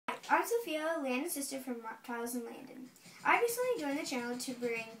I'm Sophia, Landon's sister from Reptiles and Landon. I recently joined the channel to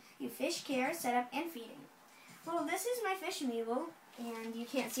bring you fish care, setup, and feeding. Well, this is my fish Mabel, and you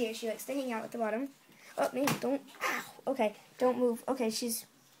can't see her. She likes to hang out at the bottom. Oh, Mabel, don't. Ow. Okay, don't move. Okay,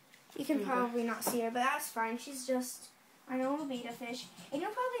 you can probably not see her, but that's fine. She's just a normal betta fish. And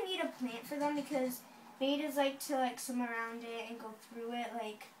you'll probably need a plant for them because bettas like to swim around it and go through it,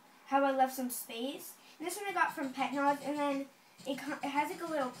 like how I left some space. And this one I got from Pet Nods, and then it has like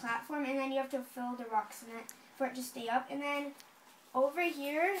a little platform, and then you have to fill the rocks in it for it to stay up. And then over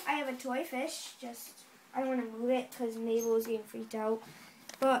here, I have a toy fish. I don't want to move it because Mabel is getting freaked out.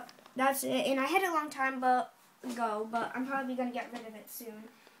 But that's it. And I had it a long time ago, but I'm probably going to get rid of it soon.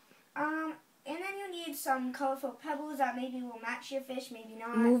 And then you need some colorful pebbles that maybe will match your fish, maybe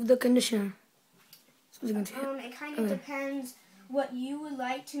not. Move the conditioner. It kind of depends what you would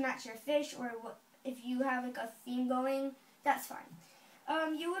like to match your fish, or if you have like a theme going. That's fine.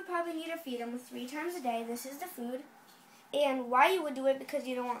 You would probably need to feed them 3 times a day. This is the food, and why you would do it because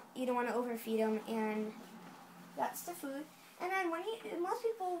you don't want to overfeed them, and that's the food. And then most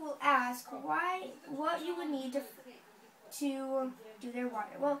people will ask what you would need to do their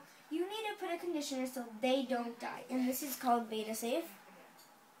water. Well, you need to put a conditioner so they don't die, and this is called Betta Safe.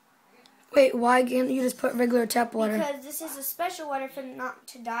 Wait, why can't you just put regular tap water? Because this is a special water for them not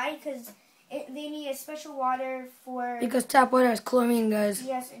to die, because they need a special water for... Because tap water has chlorine, guys.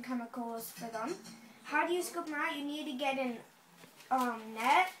 Yes, and chemicals for them. How do you scoop them out? You need to get an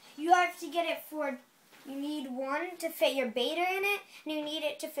net. You have to get it you need one to fit your betta in it, and you need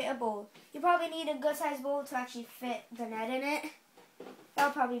it to fit a bowl. You probably need a good sized bowl to actually fit the net in it.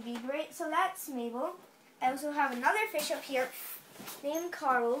 That'll probably be great. So that's Mabel. I also have another fish up here named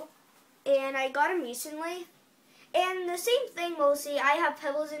Carl, and I got him recently. And the same thing mostly. I have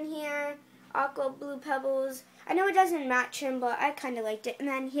pebbles in here, aqua blue pebbles. I know it doesn't match him, but I kind of liked it. And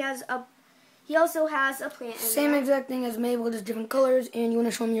then he also has a plant in Same there. exact thing as Mabel, just different colors. And you want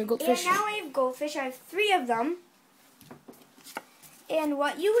to show me your goldfish? And now I have goldfish. I have 3 of them. And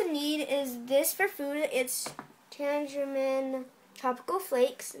what you would need is this for food. It's tangerine tropical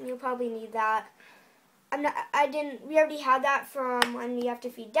flakes, and you'll probably need that. We already had that from when we have to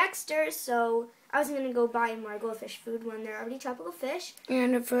feed Dexter, so I was going to go buy more goldfish food when they're already tropical fish.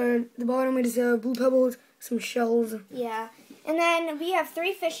 And for the bottom, we just have blue pebbles, some shells. Yeah. And then we have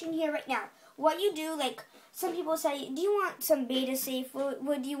 3 fish in here right now. What you do, some people say, do you want some Betta Safe?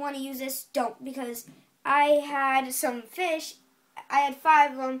 Would you want to use this? Don't, because I had some fish. I had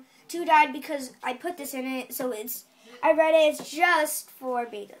 5 of them. 2 died because I put this in it, so I read it's just for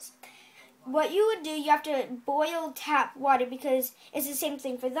bettas. What you would do, you have to boil tap water because it's the same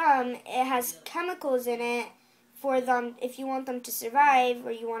thing for them. It has chemicals in it for them if you want them to survive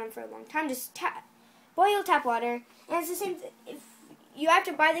or you want them for a long time. Just boil tap water. And it's the same thing. You have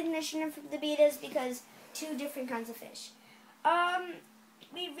to buy the conditioner for the bettas because 2 different kinds of fish.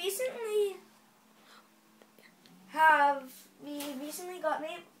 We recently got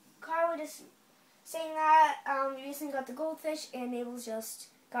Carl just saying that we recently got the goldfish, and Mabel's just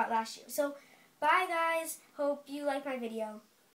got last year. So, bye guys. Hope you like my video.